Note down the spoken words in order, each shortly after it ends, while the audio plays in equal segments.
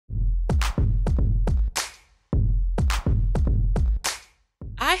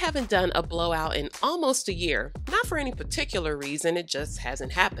I haven't done a blowout in almost a year, not for any particular reason, it just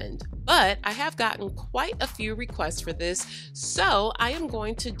hasn't happened. But I have gotten quite a few requests for this, so I am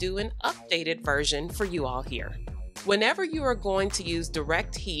going to do an updated version for you all here. Whenever you are going to use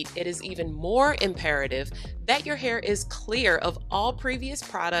direct heat, it is even more imperative that your hair is clear of all previous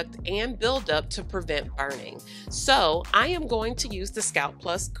product and buildup to prevent burning. So I am going to use the Scalp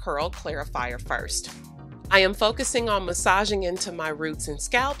Plus Curl Clarifier first. I am focusing on massaging into my roots and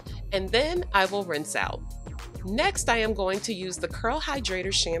scalp, and then I will rinse out. Next, I am going to use the Curl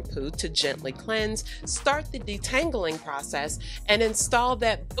Hydrator shampoo to gently cleanse, start the detangling process, and install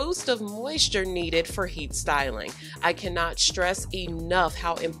that boost of moisture needed for heat styling. I cannot stress enough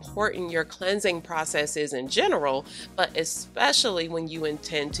how important your cleansing process is in general, but especially when you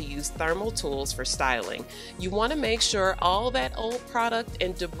intend to use thermal tools for styling. You want to make sure all that old product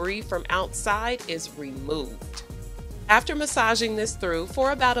and debris from outside is removed. After massaging this through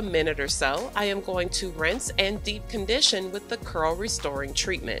for about a minute or so, I am going to rinse and deep condition with the Curl Restoring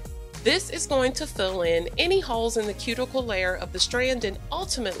Treatment. This is going to fill in any holes in the cuticle layer of the strand and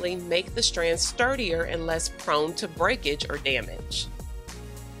ultimately make the strand sturdier and less prone to breakage or damage.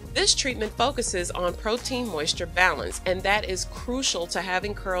 This treatment focuses on protein-moisture balance, and that is crucial to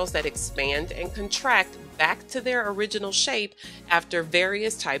having curls that expand and contract back to their original shape after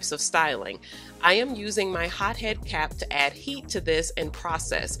various types of styling. I am using my hothead cap to add heat to this and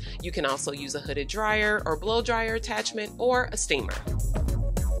process. You can also use a hooded dryer or blow dryer attachment or a steamer.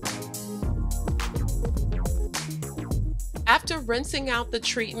 After rinsing out the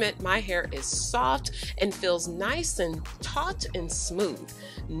treatment, my hair is soft and feels nice and taut and smooth.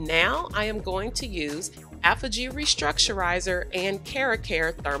 Now I am going to use Apogee Restructurizer and Care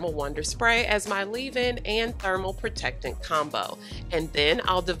Thermal Wonder Spray as my leave-in and thermal protectant combo. And then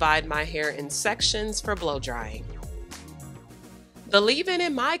I'll divide my hair in sections for blow drying. The leave-in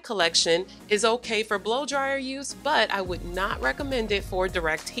in my collection is okay for blow dryer use, but I would not recommend it for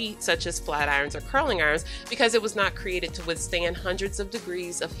direct heat such as flat irons or curling irons because it was not created to withstand hundreds of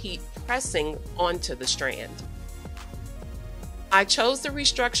degrees of heat pressing onto the strand. I chose the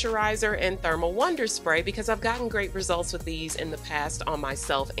Restructurizer and Thermal Wonder Spray because I've gotten great results with these in the past on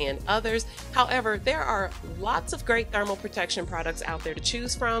myself and others. However, there are lots of great thermal protection products out there to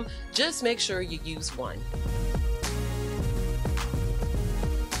choose from. Just make sure you use one.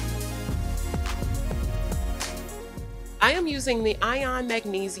 I am using the Ion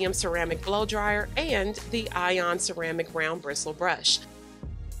Magnesium Ceramic Blow Dryer and the Ion Ceramic Round Bristle Brush.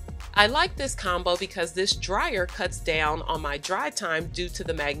 I like this combo because this dryer cuts down on my dry time due to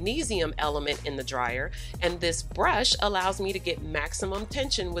the magnesium element in the dryer, and this brush allows me to get maximum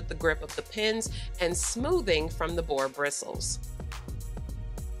tension with the grip of the pins and smoothing from the boar bristles.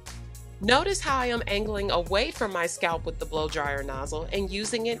 Notice how I am angling away from my scalp with the blow dryer nozzle and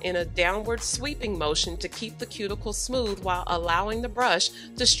using it in a downward sweeping motion to keep the cuticle smooth while allowing the brush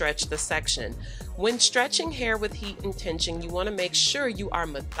to stretch the section. When stretching hair with heat and tension, you want to make sure you are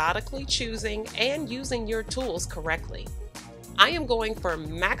methodically choosing and using your tools correctly. I am going for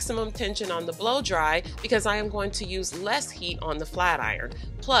maximum tension on the blow dry because I am going to use less heat on the flat iron.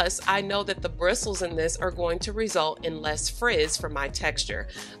 Plus, I know that the bristles in this are going to result in less frizz for my texture.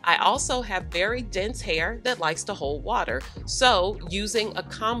 I also have very dense hair that likes to hold water, so using a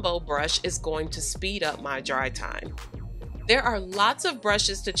combo brush is going to speed up my dry time. There are lots of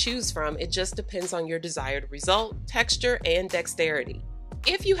brushes to choose from, it just depends on your desired result, texture, and dexterity.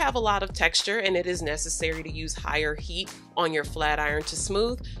 If you have a lot of texture and it is necessary to use higher heat on your flat iron to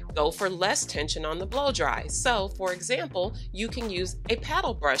smooth, go for less tension on the blow dry. So, for example, you can use a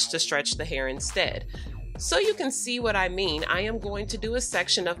paddle brush to stretch the hair instead. So you can see what I mean, I am going to do a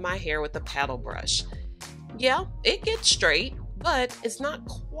section of my hair with a paddle brush. Yeah, it gets straight, but it's not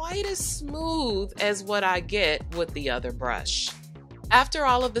quite as smooth as what I get with the other brush. After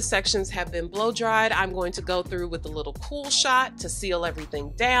all of the sections have been blow dried, I'm going to go through with a little cool shot to seal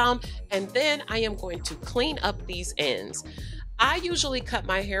everything down, and then I am going to clean up these ends. I usually cut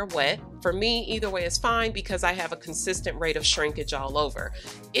my hair wet. For me, either way is fine because I have a consistent rate of shrinkage all over.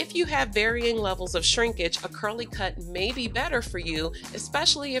 If you have varying levels of shrinkage, a curly cut may be better for you,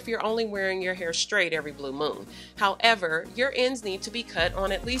 especially if you're only wearing your hair straight every blue moon. However, your ends need to be cut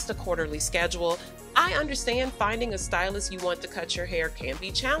on at least a quarterly schedule. I understand finding a stylist you want to cut your hair can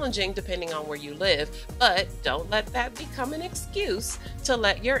be challenging depending on where you live, but don't let that become an excuse to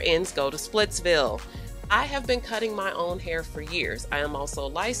let your ends go to Splitsville. I have been cutting my own hair for years. I am also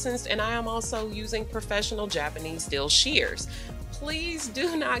licensed and I am also using professional Japanese steel shears. please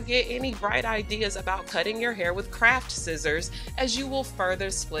do not get any bright ideas about cutting your hair with craft scissors, as you will further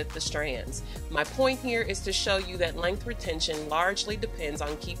split the strands. My point here is to show you that length retention largely depends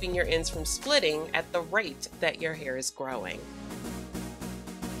on keeping your ends from splitting at the rate that your hair is growing.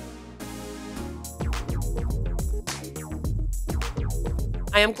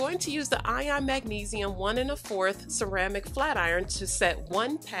 I am going to use the Ion Magnesium 1 1/4 ceramic flat iron to set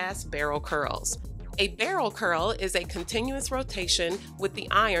 1-pass barrel curls. A barrel curl is a continuous rotation with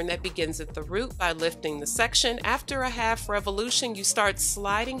the iron that begins at the root by lifting the section. After a half revolution, you start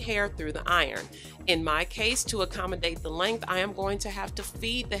sliding hair through the iron. In my case, to accommodate the length, I am going to have to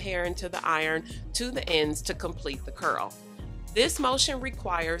feed the hair into the iron to the ends to complete the curl. This motion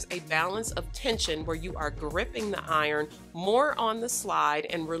requires a balance of tension where you are gripping the iron more on the slide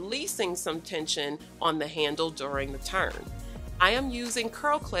and releasing some tension on the handle during the turn. I am using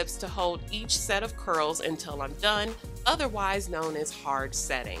curl clips to hold each set of curls until I'm done, otherwise known as hard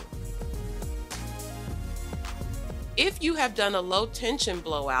setting. If you have done a low tension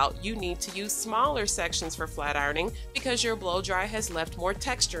blowout, you need to use smaller sections for flat ironing because your blow dry has left more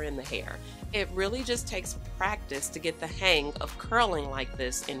texture in the hair. It really just takes practice to get the hang of curling like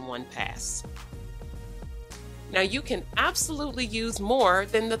this in one pass. Now you can absolutely use more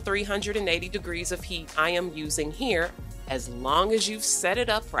than the 380 degrees of heat I am using here, as long as you've set it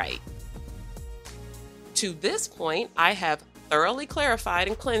up right. To this point, I have thoroughly clarified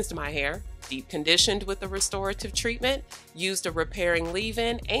and cleansed my hair, deep conditioned with a restorative treatment, used a repairing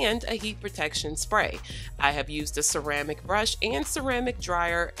leave-in, and a heat protection spray. I have used a ceramic brush and ceramic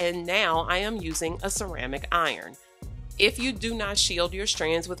dryer, and now I am using a ceramic iron. If you do not shield your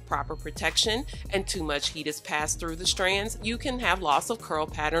strands with proper protection and too much heat is passed through the strands, you can have loss of curl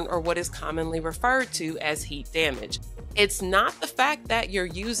pattern, or what is commonly referred to as heat damage. It's not the fact that you're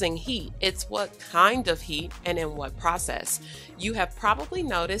using heat, it's what kind of heat and in what process. You have probably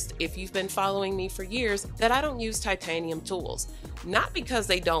noticed, if you've been following me for years, that I don't use titanium tools. Not because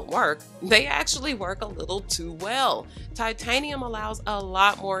they don't work, they actually work a little too well. Titanium allows a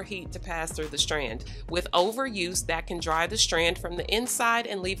lot more heat to pass through the strand. With overuse, that can dry the strand from the inside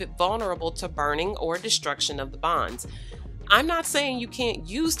and leave it vulnerable to burning or destruction of the bonds. I'm not saying you can't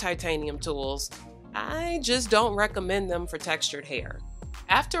use titanium tools, I just don't recommend them for textured hair.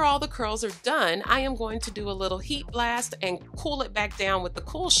 After all the curls are done, I am going to do a little heat blast and cool it back down with the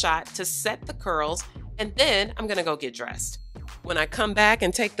cool shot to set the curls, and then I'm gonna go get dressed. When I come back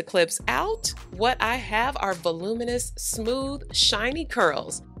and take the clips out, what I have are voluminous, smooth, shiny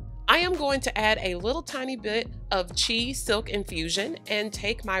curls. I am going to add a little tiny bit of Chi Silk Infusion and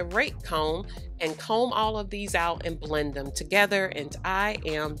take my rake comb and comb all of these out and blend them together, and I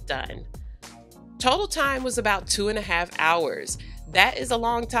am done. Total time was about 2.5 hours. That is a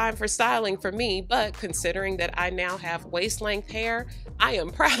long time for styling for me, but considering that I now have waist-length hair, I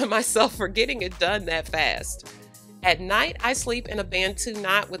am proud of myself for getting it done that fast. At night, I sleep in a bantu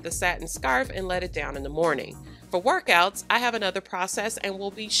knot with a satin scarf and let it down in the morning. For workouts, I have another process and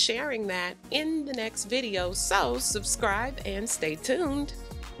will be sharing that in the next video, so subscribe and stay tuned.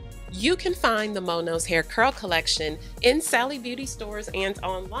 You can find the MoKnowsHair Curl Collection in Sally Beauty stores and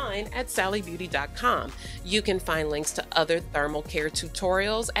online at sallybeauty.com. You can find links to other thermal care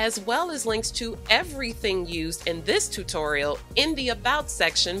tutorials, as well as links to everything used in this tutorial in the About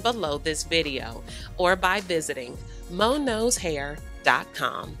section below this video, or by visiting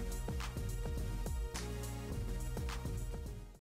MoKnowsHair.com.